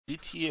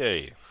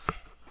GTA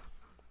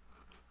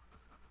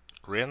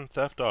Grand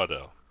Theft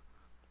Auto.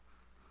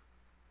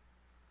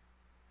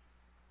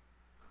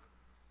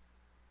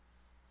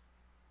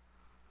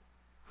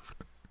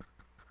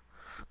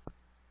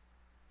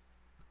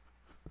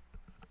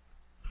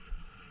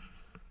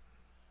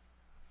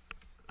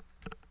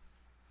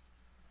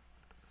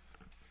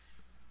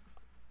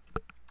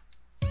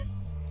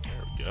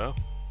 There we go.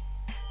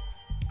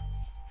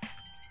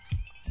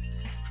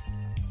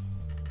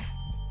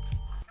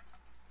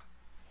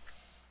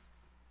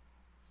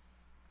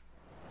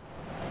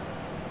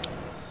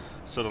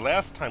 So the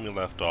last time we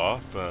left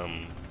off,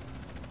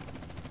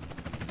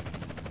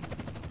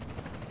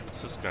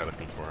 what's this guy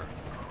looking for?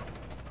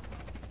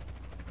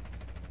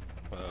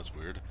 Well, that was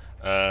weird.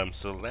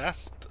 So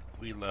last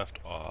we left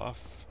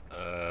off,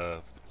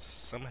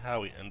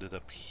 somehow we ended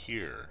up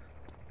here.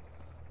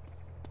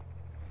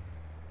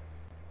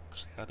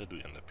 Actually, how did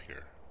we end up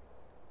here?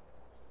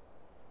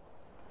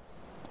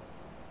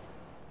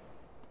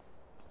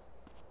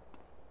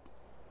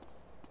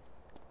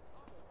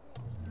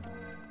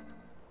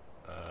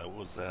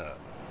 What was that?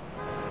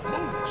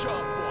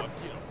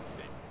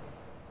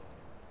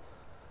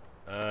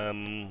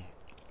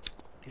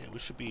 Yeah, we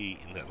should be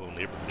in that little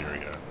neighborhood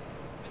area.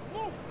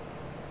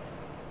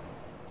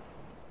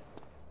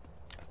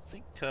 I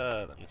think,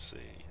 let me see.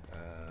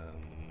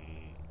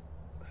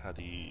 How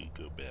do you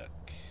go back?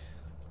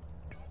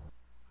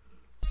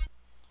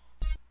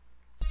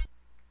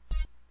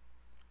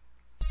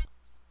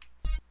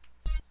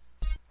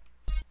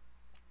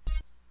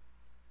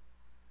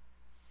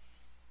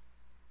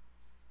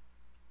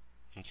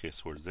 Okay,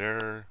 so we're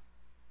there.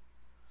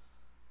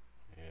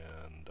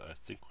 And I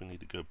think we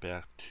need to go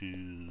back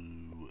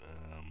to,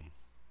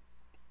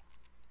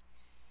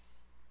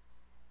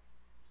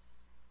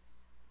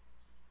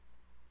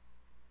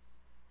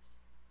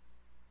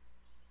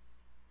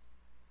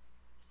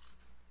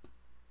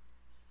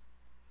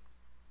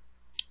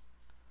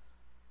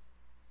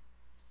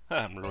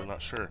 I'm really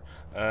not sure.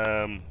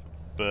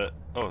 But,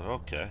 oh,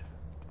 okay.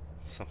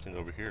 Something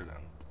over here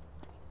then.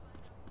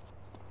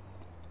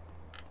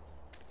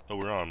 Oh,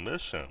 we're on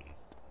mission.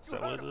 Is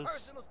that what it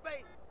is?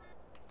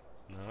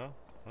 No?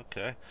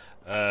 Okay.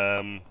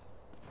 Can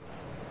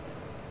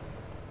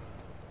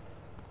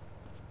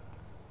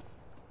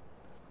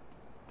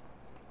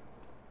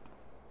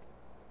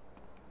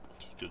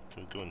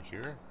we go in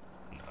here?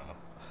 No.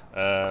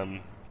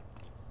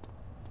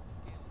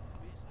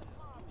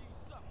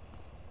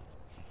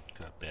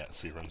 Got a bat,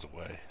 so he runs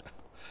away.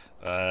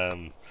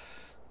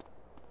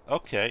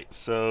 Okay,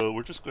 so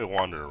we're just going to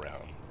wander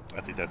around. I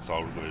think that's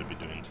all we're going to be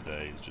doing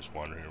today, is just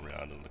wandering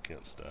around and looking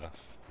at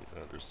stuff. You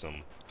know, there's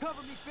some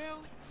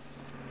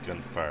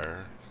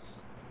gunfire.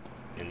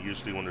 And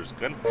usually when there's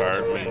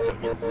gunfire, it means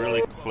that we're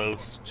really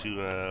close to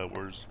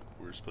where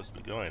we're supposed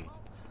to be going.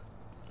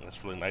 And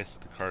that's really nice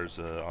that the cars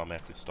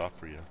automatically stop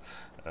for you.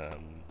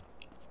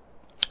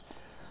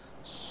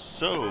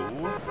 So,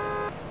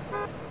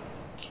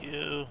 thank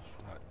you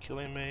for not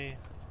killing me.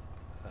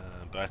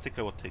 But I think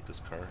I will take this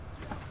car.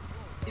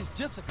 It's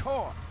just a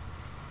car.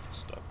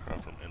 Stop car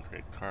from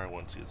entering a car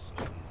once it's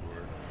open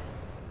door.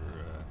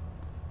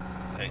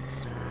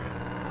 Thanks.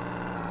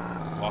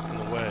 Walking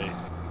away.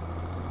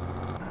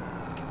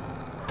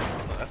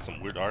 Oh, that's some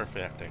weird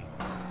artifacting.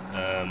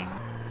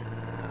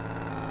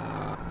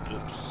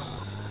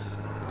 Oops.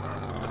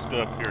 Let's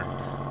go up here.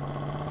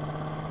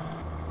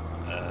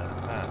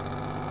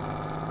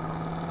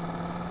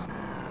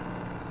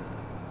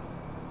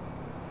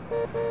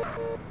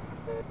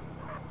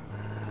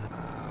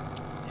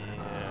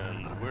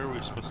 And where are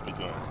we supposed to be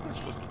going? I think we're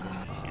supposed to be going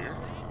here.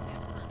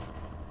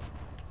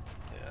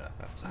 Yeah,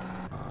 that's it.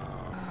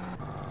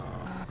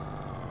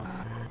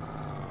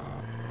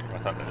 I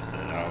thought that was the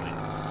alley.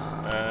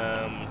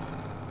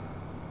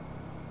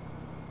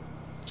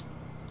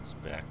 It's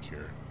back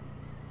here.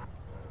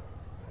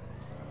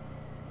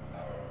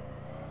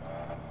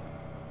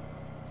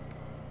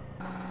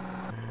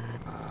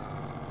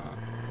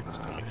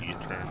 Just gonna make a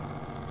U-turn.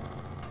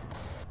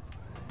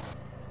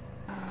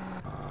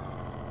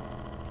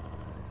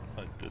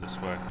 Go this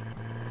way.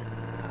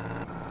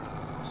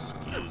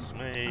 Excuse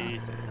me.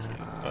 Thank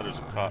you. Oh, there's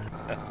a cop.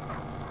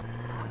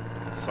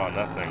 Saw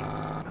nothing.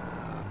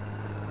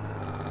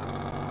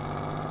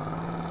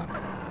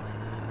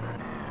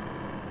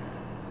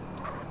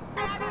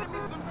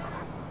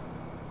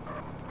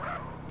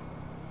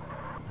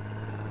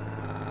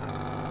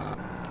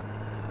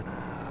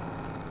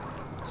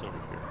 What's over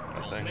here?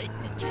 Nothing.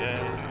 Okay.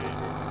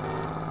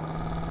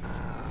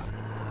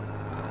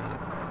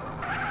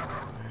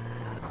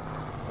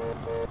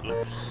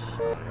 Oops.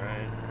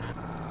 Alright.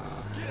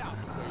 Get out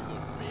the way,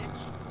 little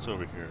bitch. It's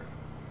over here.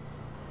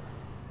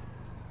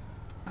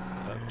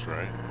 That's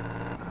right.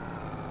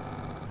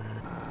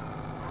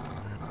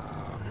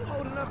 You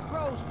holding up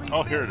Grove Street?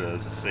 Oh, here it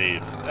is. A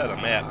save. Yeah, the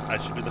map. I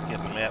should be looking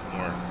at the map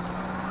more.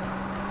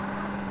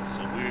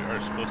 So we are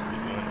supposed to be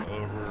going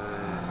over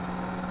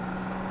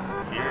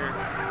here.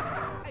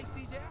 Hey,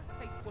 CJ.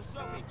 Hey, what's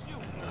up with you?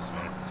 He knows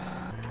me.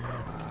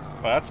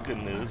 Well, that's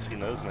good news. He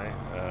knows me.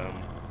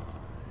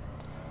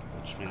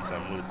 which means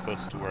I'm really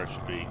close to where I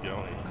should be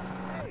going.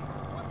 Hey,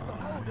 what's the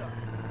holdup?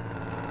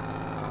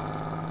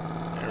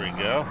 There we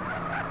go.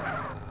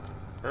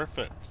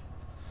 Perfect.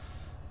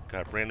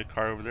 Got a brand new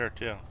car over there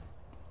too.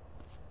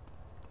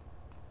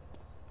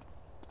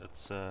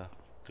 Let's go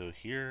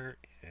here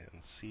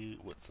and see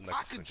what the next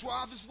I thing can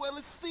drive is. as well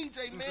as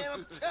CJ, man,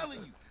 I'm telling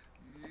you.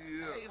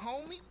 Hey,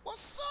 homie,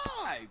 what's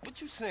up? Hey,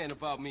 what you saying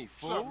about me,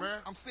 fool? What's up, man?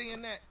 I'm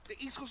saying that the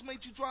East Coast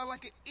made you drive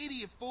like an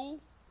idiot, fool.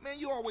 Man,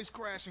 you always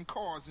crashing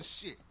cars and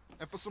shit.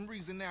 And for some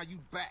reason now you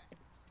back.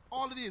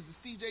 All it is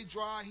CJ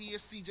drive here,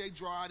 CJ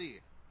drive there.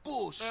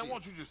 Bullshit. Man, why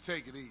don't you just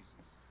take it easy?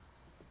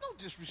 No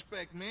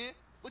disrespect, man,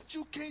 but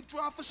you can't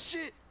drive for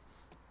shit.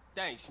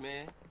 Thanks,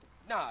 man.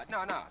 Nah.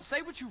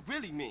 Say what you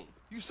really mean.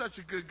 You such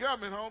a good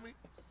gunman, homie.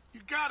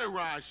 You gotta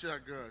ride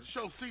shotgun.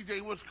 Show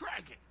CJ what's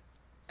cracking.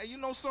 Hey, you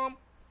know something?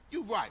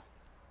 You right.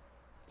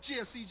 Yeah,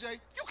 CJ,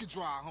 you can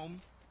drive,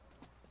 homie.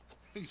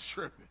 He's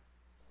tripping.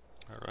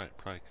 Alright,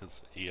 probably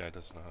because AI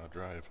doesn't know how to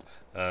drive.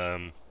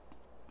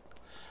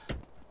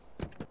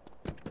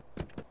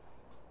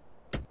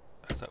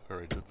 I thought we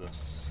already did this.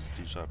 This is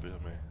deja vu,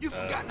 man. You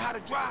forgotten how to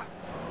drive?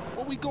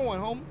 Where we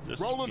going, homie? This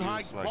Rolling feels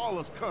Heights, like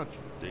Ballers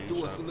Country. Do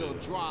deja us a little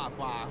vu.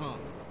 drive-by, huh?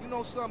 You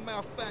know something,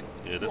 matter of fact,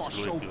 Yeah, you this are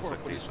really chauffeur feels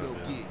like for this deja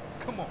little vu. gig.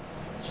 Come on.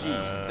 G,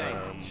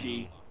 thanks,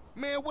 G.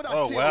 Man, what I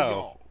Oh tell wow!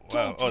 y'all?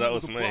 Wow! Told Oh, you that he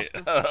was a me.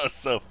 buster. That was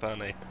so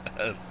funny.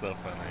 That's so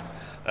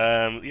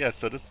funny. Yeah.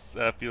 So this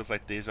feels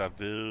like deja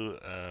vu.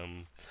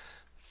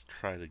 Let's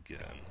try it again.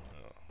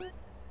 Oh,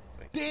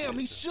 thank Damn,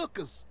 you. he shook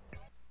us.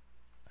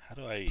 How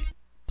do I?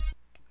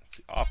 Let's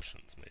see,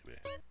 options maybe.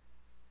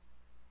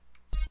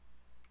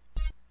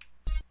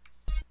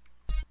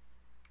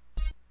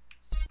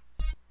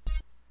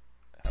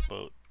 How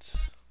about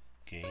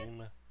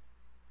game?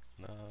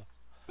 No.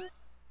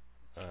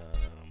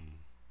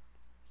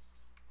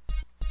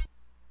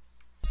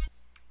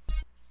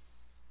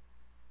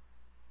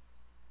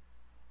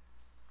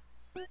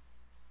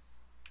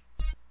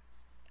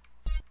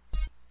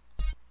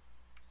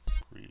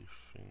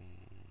 Briefing.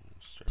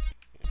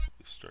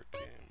 Start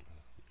game.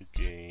 New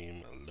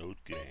game. Load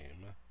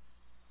game.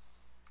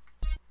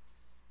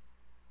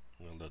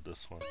 I'm gonna load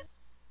this one.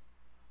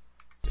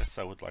 Yes,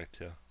 I would like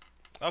to.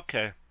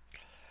 Okay.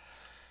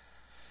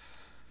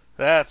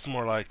 That's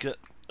more like it.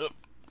 Oh,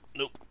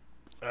 nope.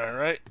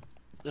 Alright.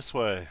 This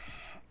way.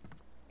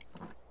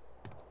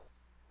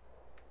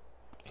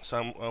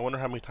 So I wonder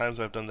how many times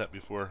I've done that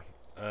before.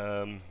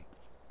 Yeah,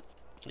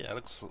 it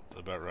looks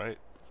about right.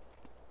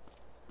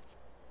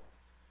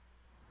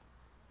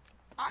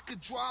 I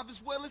could drive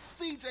as well as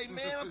CJ,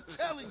 man, I'm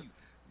telling you.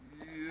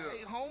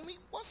 Hey, homie,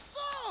 what's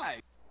up?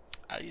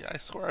 Hey. I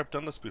swear I've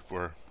done this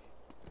before.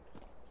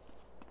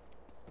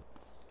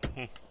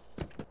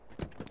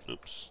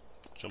 Oops.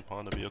 Jump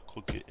on the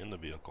vehicle, get in the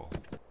vehicle.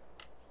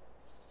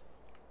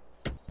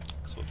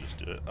 So we'll just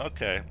do it.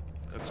 Okay,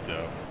 let's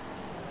go.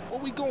 Where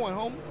we going,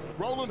 homie?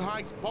 Rolling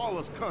Heights,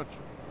 Ballers Country.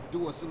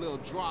 Do us a little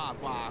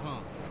drive-by,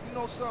 huh? You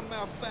know something,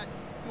 matter of fact,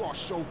 you are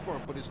chauffeur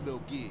for this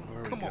little gig.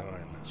 Where are we Come on.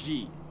 going?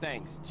 G,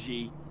 thanks,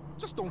 G.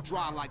 Just don't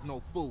drive like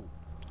no fool.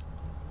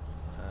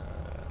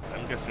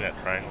 I'm guessing that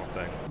triangle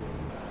thing.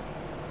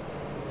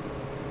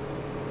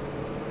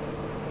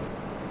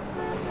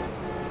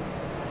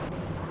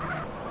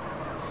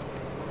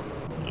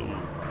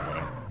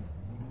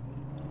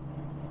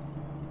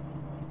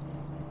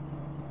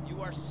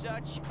 You are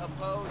such a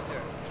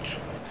poser.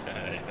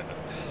 Okay.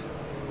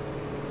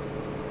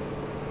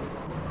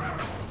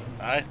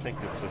 I think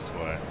it's this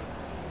way.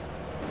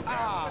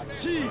 Ah,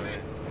 G.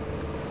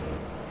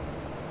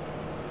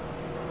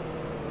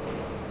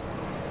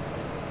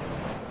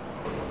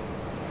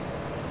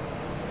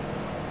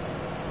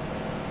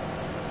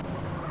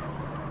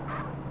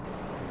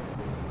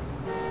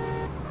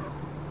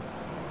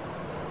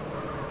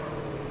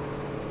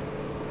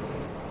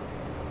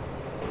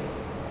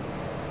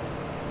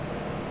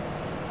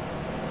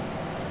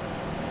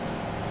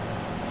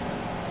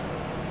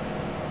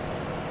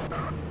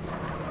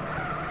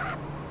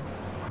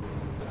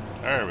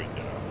 There we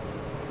go.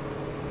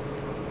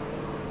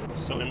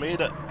 So we made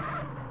it.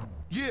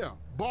 Yeah,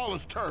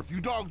 Ballers Turf.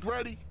 You dogs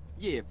ready?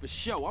 Yeah, for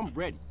sure, I'm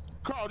ready.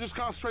 Carl, just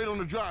concentrate on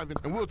the driving,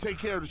 and we'll take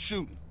care of the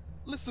shooting.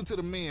 Listen to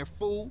the man,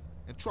 fool,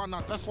 and try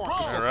not to fart. roll.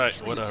 yourself All right,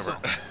 in the whatever.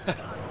 sun.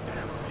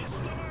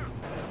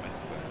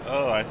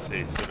 Oh, I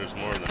see. So there's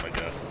more of them, I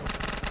guess.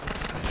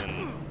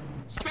 And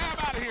Stab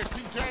out of here,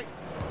 CJ.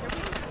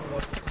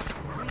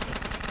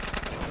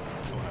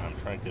 I'm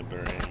trying to get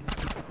better aim.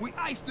 We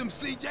iced them,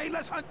 CJ.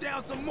 Let's hunt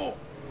down some more.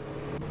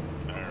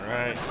 All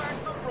right.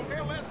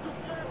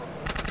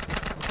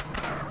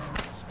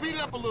 Speed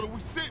up a little. We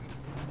sitting.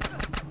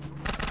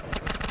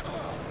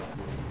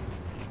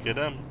 Get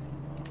him.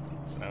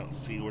 So I don't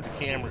see where the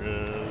camera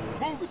is.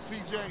 Move it,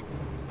 CJ.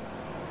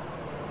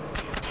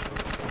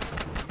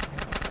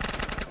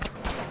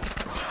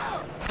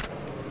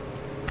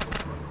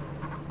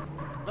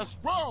 Let's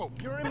roll.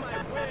 You're in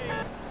my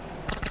way.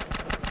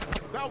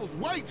 That was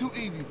way too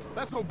easy.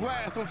 Let's go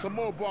blast on some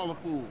more baller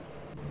food.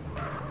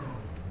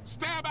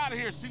 Stab out of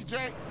here,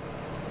 CJ.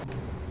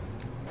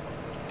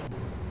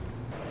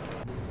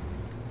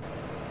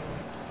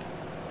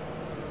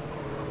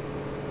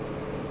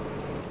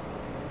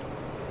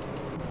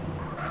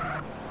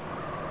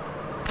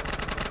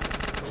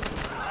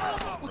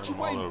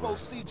 waiting over.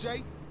 for,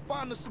 CJ?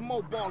 Find us some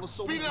more ballers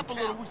so we Speed can up a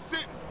little, count. we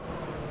sitting.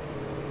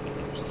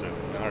 We're sitting.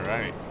 All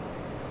right.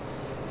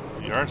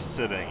 We are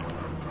sitting.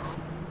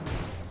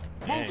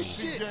 Move Dang. the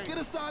shit. CJ. Get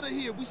us out of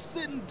here. We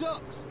sitting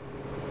ducks.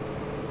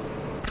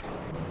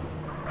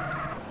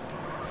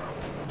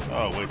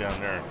 Oh, way down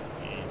there.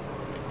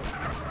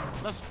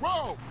 Let's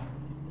roll.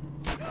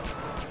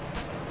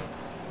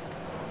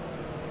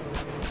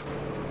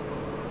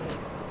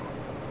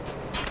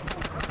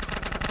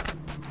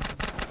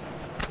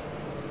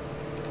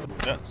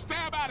 Yep.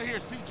 Stab out of here,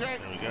 CJ. There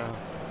we go.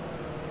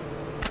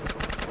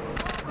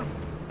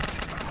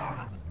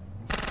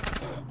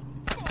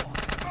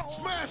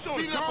 Smash on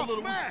it, Speed up a girl, little,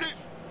 we smash. sitting.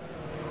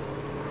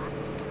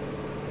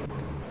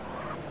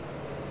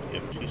 You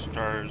have 2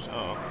 stars.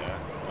 Oh, okay.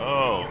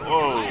 Oh,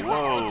 whoa,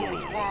 whoa.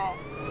 Squad.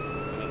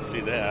 Didn't see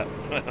that.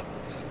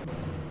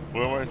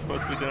 What am I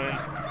supposed to be doing?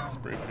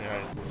 Spray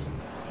behind.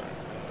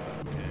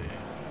 Okay.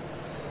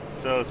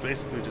 So it's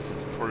basically just a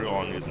tutorial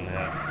on using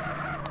that.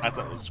 I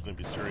thought it was going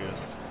to be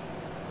serious.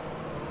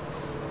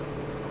 It's,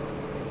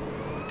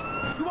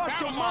 You out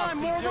your mind,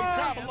 CJ, moron?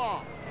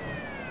 Babylon.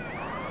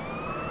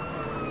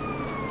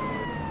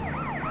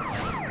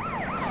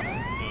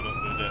 no,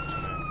 don't do that to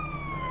me.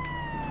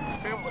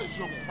 Man, what is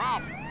your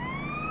problem?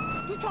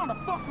 You trying to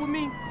fuck with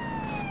me?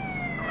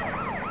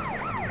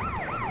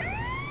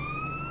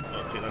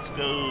 Okay, let's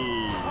go.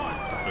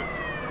 Perfect.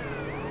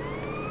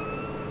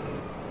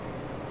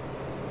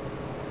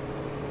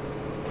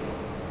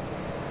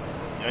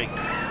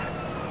 Yikes.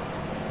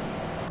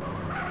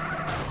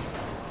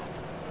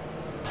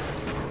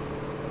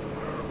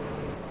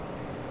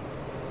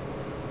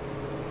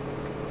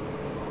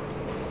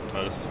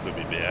 Oh, this could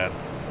be bad.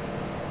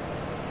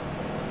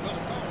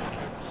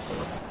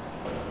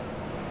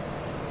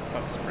 It's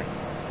not spring.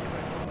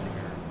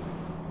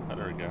 Oh,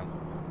 there we go.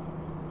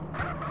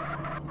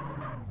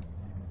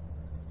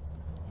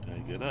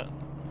 Gotta get up.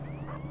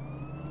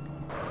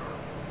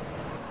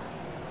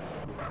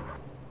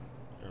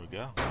 There we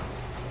go.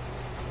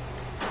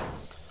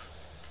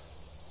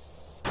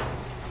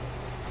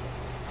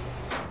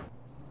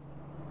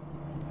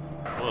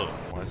 Hello,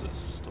 why is it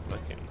still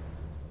blinking?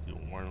 Your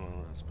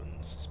warning has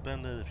been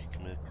suspended if you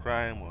commit a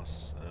crime.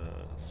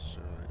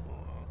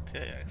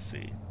 Okay, I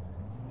see.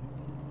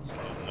 So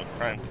no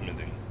crime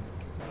committing.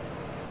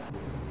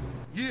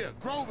 Yeah,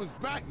 Grove is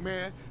back,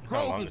 man.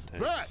 How long Grove is it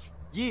back. takes?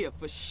 Yeah,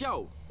 for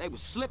sure. They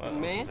was That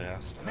slipping, wasn't man.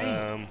 fast.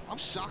 Man, I'm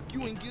shocked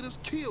you ain't get us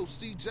killed,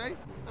 CJ.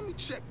 Let me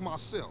check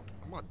myself.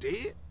 Am I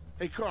dead?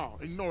 Hey, Carl,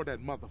 ignore that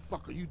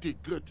motherfucker. You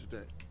did good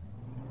today.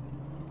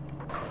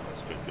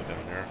 Let's go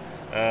down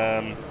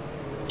there.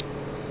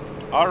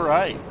 All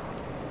right.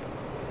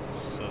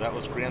 So that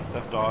was Grand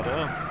Theft Auto.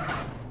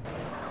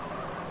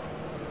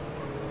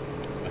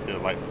 I hit a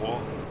light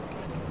pole,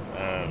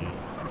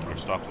 or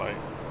stoplight.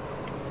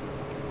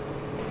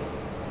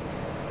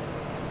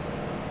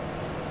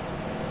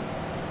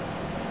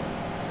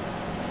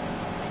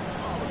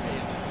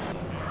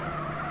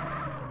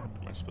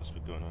 Am I supposed to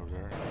be going over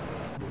there?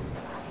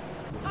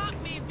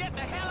 Hawk means get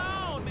the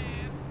hell on,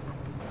 man.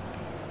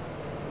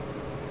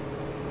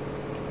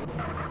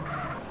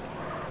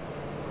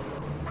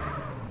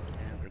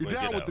 Man, You're everybody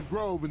down get with out. the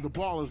Grove and the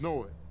ballers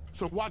know it.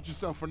 So watch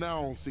yourself from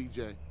now on,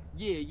 CJ.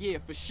 Yeah,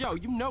 for sure.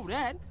 You know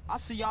that. I'll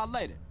see y'all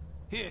later.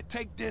 Here,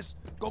 take this.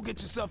 Go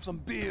get yourself some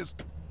beers.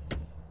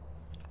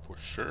 For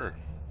sure.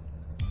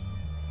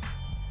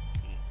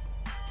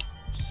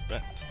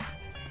 Respect.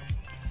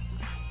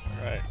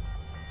 Alright.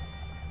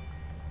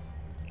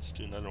 Let's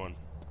do another one.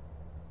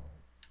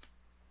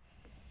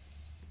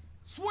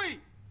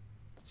 Sweet!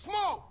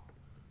 Smoke!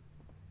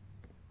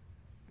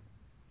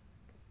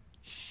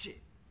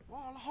 Shit. Where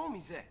all the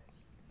homies at?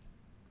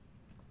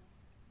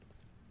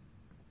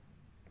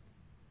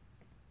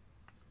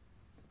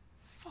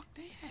 Fuck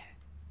they at?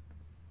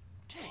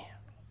 Damn.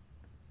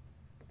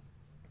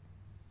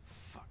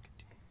 Fuck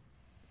it.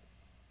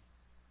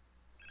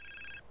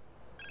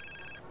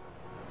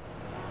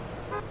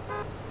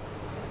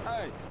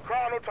 Hey.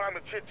 Carl, no time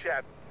to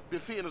chit-chat. Been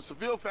seeing a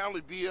Seville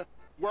family beer,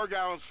 work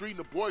out on the street, and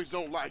the boys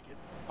don't like it.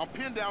 I'm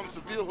pinned down in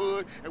Seville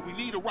hood, and we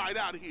need a ride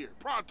out of here.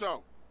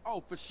 Pronto.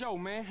 Oh, for sure,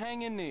 man.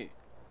 Hang in there.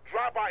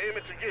 Drop our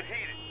image and get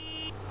heated.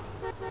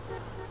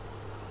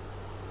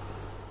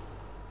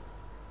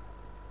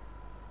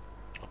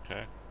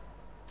 Okay.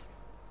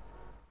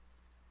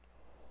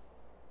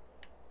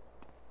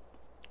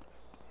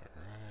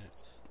 Alright.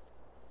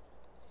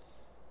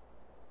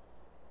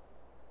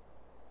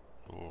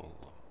 Well,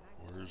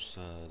 where's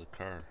the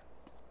car?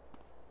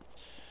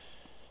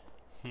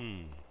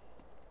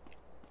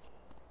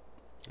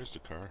 There's the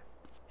car.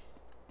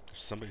 There's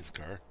somebody's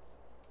car.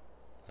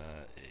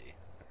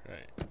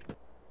 Alright.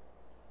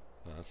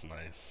 Oh, that's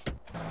nice.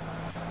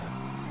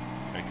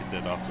 I get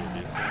that off the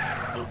vehicle.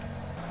 Oh,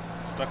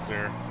 it's stuck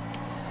there.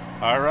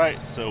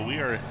 Alright, so we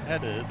are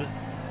headed over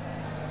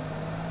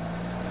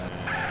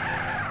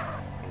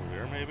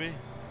there maybe?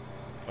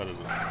 What is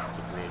it? It's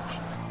a bridge.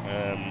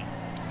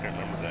 Can't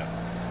remember that.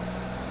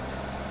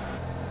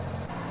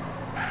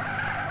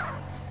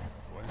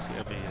 Why is he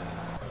having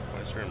why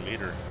is there a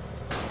meter?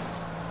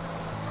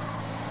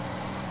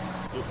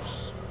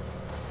 Oops.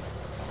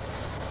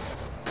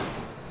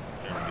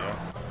 There we go.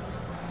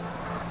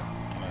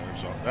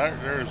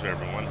 There's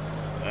everyone.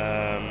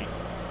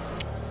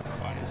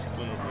 Why is he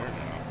going over there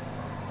now?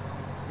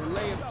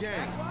 Relay of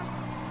game.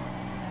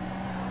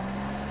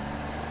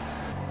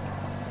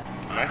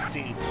 Am I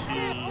seeing two?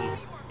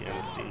 Yeah,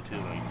 I'm seeing two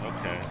of them.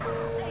 Okay.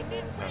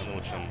 I don't know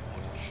which one.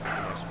 Which one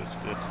am I supposed to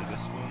go to?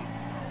 This one?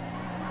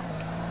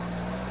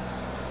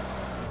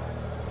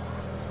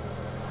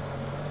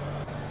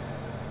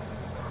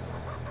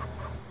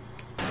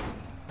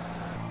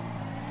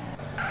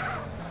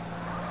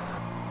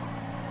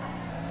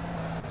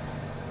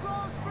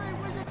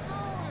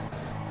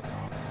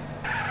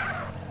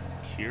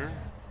 Here?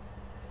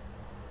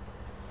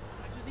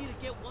 I just need to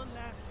get one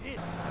last hit.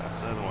 That's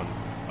the other one.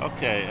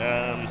 Okay,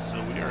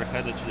 so we are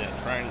headed to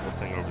that triangle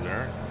thing over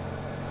there.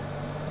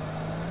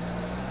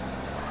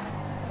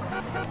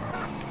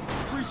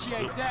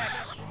 Appreciate Oops. that.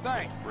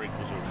 Thanks. Brake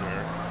was over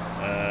there.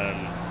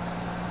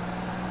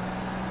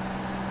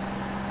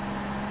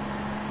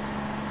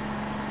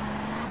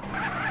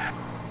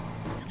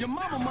 Your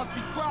mama must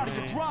be proud of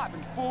your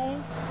driving,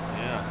 fool.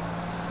 Yeah.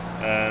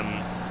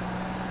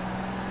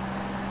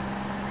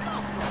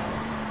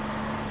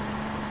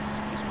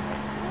 Excuse me, my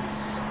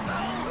voice.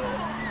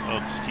 Oh,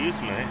 excuse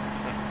me.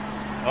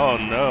 Oh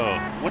no.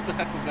 What the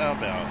heck was that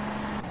about?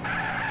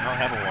 I don't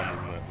have a wonder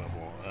level.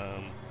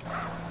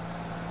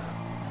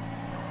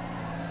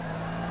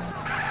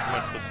 What am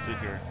I supposed to do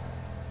here?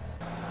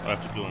 Oh, I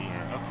have to go in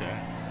there. Okay.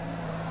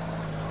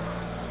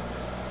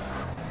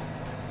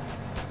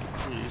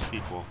 Who are these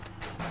people?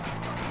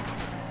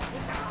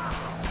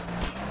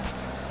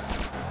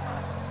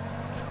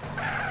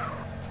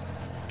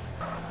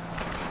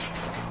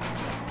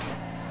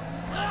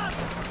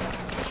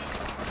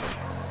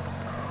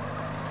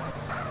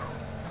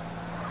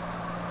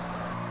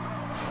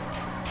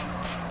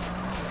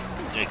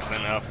 Yeah, 'cause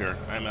I'm out of here.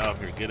 I'm out of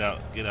here. Get out,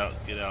 get out,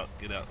 get out,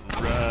 get out.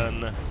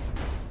 Run.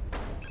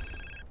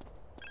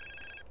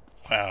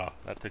 Wow,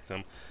 that took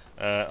some.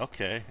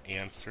 Okay,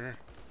 answer.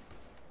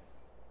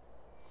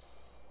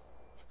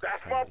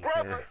 That's my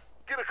brother.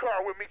 Get a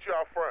car, we'll meet you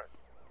out front.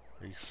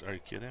 Are you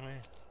kidding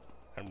me?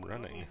 I'm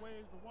running.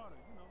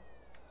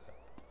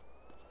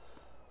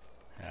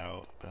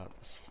 How about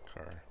this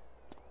car?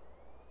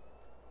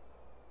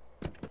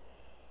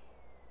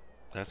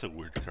 That's a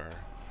weird car.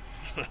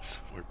 That's a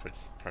weird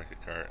place to park a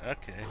car.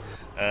 Okay.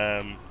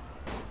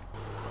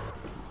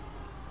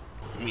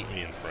 Meet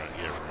me in front.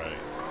 Yeah,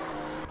 right.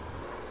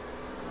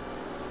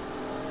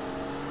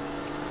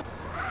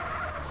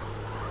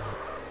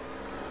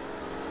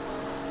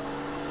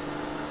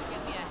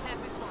 Give me a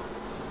happy one.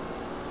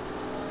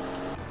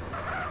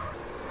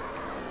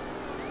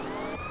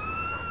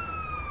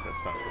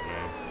 That's not for me.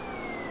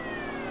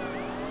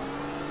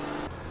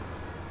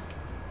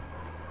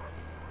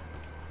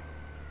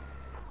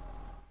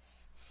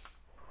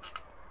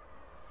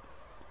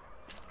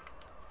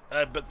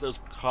 I bet those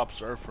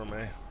cops are for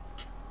me.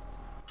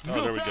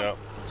 Oh, there we go.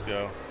 Let's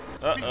go.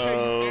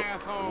 Uh-oh.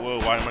 Whoa,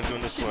 why am I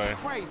going this way? Shit's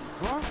crazy,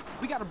 bro.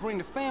 We gotta bring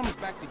the families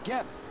back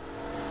together.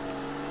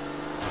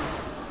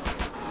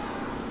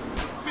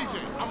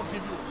 CJ, I'm gonna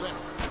give you a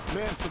lesson.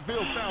 Man,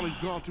 Seville family's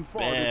gone too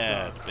far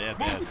Bad, this bad, time.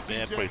 bad, Move it,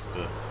 bad CJ. place to...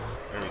 There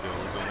we go,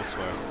 we're going this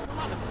way.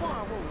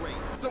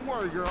 Don't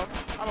worry, girl.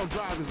 I don't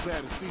drive as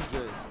bad as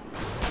CJ.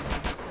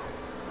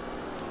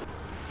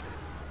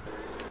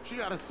 She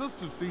got a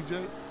sister,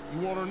 CJ. You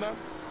want her now?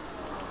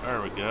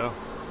 There we go.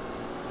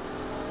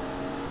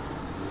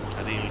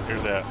 I didn't even hear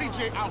that.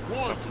 CJ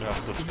outwon Something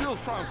else.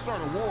 Seville's trying to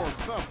start a war or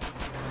something.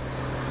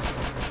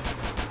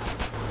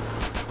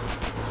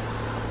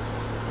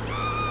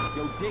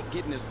 Yo, Dick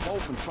getting us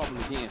both in trouble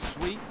again,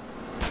 sweet.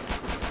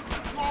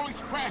 You always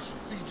crashing,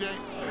 CJ.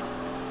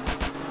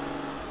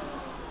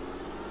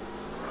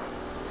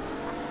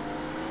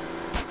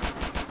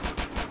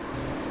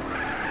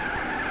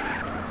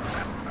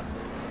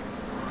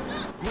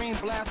 Green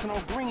blasting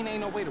on green ain't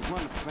no way to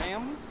run the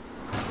families.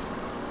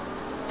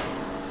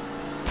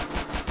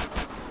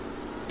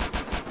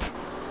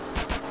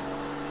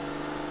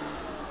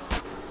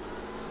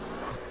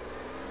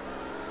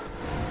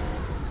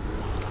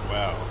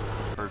 Wow,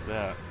 heard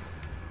that.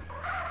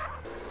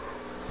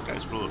 This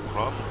guy's really a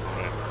problem for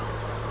me.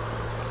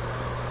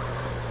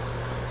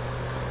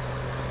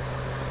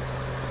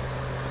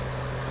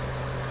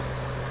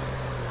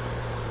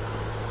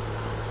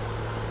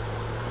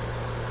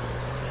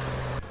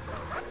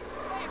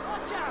 Hey,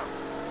 watch out!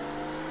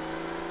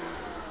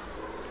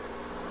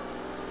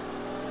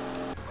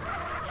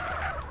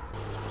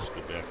 Let's just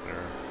go back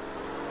there.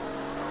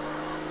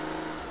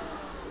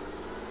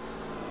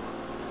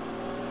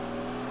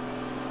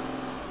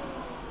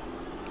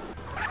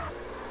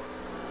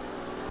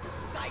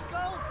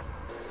 Psycho!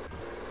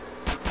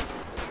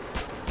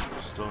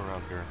 Still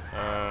around here.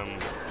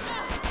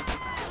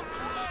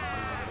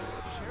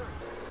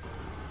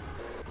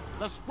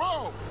 Let's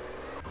roll.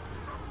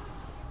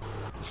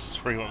 This is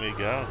where you want me to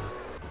go?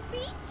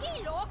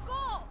 Pinche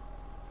loco!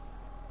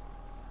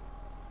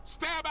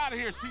 Stab out of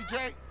here,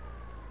 CJ.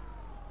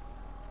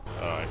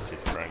 Oh, I see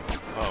Frank.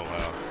 Oh,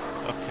 wow.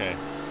 Okay.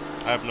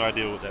 I have no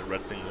idea what that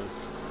red thing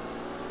is.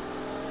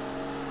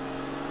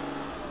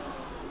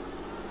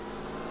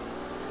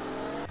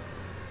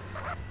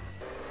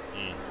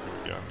 Here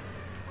we go.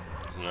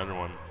 There's another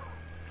one.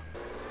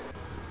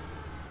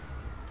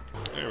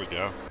 There we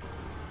go.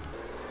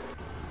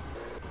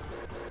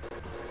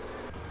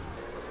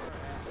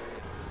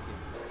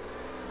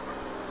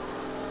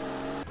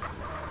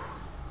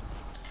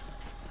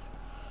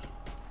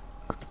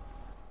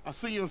 I'll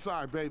see you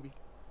inside, baby.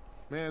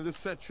 Man, this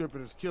set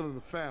tripping is killing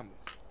the families.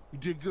 You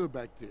did good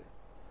back there.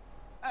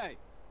 Hey,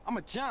 I'm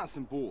a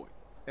Johnson boy.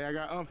 Hey, I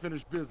got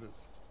unfinished business.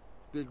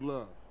 Big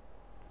love.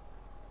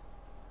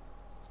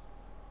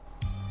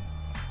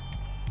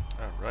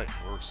 Alright,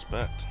 more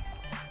respect.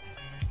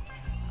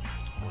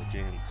 We're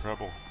getting in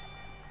trouble.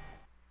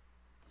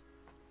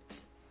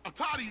 I'm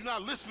tired of you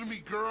not listening to me,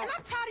 girl. And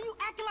I'm tired of you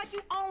acting like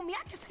you own me.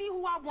 I can see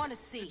who I want to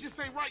see. It just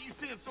ain't right you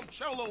seeing some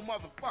cholo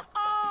motherfucker.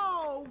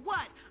 Oh,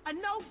 what? A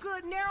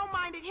no-good,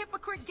 narrow-minded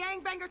hypocrite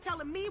gangbanger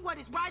telling me what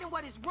is right and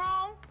what is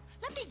wrong?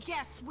 Let me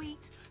guess,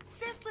 sweet.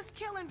 Senseless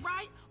killing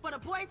right, but a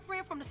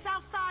boyfriend from the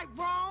South Side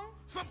wrong?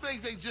 Some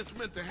things ain't just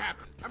meant to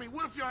happen. I mean,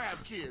 what if y'all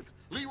have kids?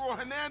 Leroy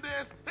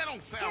Hernandez? That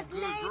don't sound His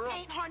good, name girl.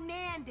 ain't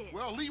Hernandez.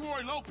 Well,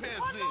 Leroy Lopez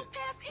or then.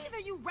 Lopez either,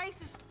 you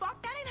racist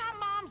fuck. That ain't how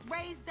moms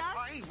raised us.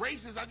 I ain't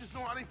racist, I just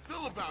know how they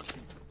feel about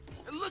you.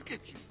 And look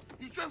at you.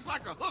 You dress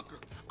like a hooker.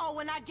 Oh,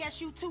 and I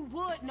guess you two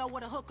would know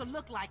what a hooker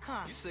look like,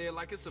 huh? You say it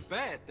like it's a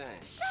bad thing.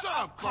 Shut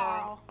up,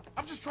 Carl.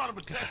 I'm just trying to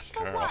protect you.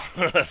 For what?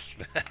 That's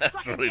So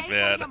I can really date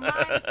bad. one of your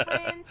mindless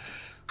friends?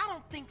 I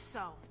don't think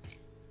so.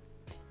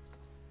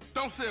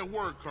 Don't say a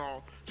word,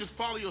 Carl. Just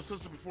follow your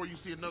sister before you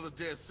see another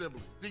dead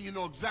sibling. Then you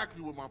know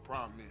exactly what my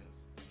problem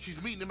is.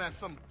 She's meeting him at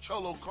some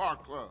cholo car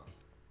club.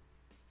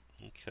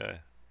 Okay.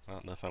 I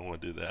don't know if I want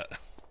to do that.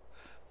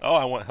 Oh,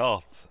 I want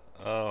health.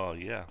 Oh,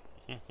 yeah.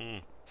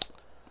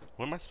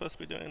 What am I supposed to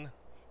be doing?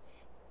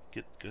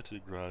 Go to the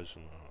garage.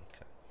 And,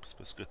 okay. I'm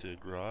supposed to go to the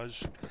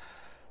garage.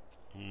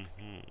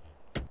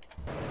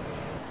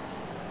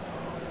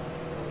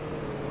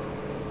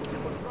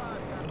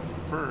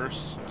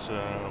 First,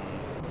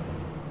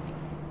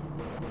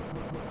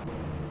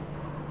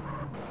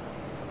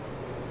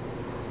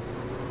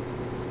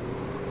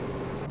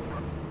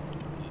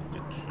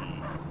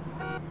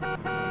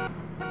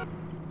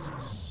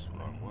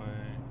 wrong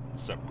way.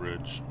 Step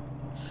bridge.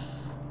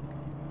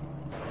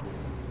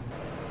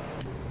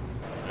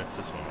 That's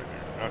this one right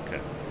here.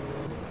 Okay.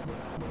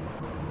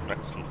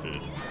 Mexican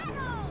food.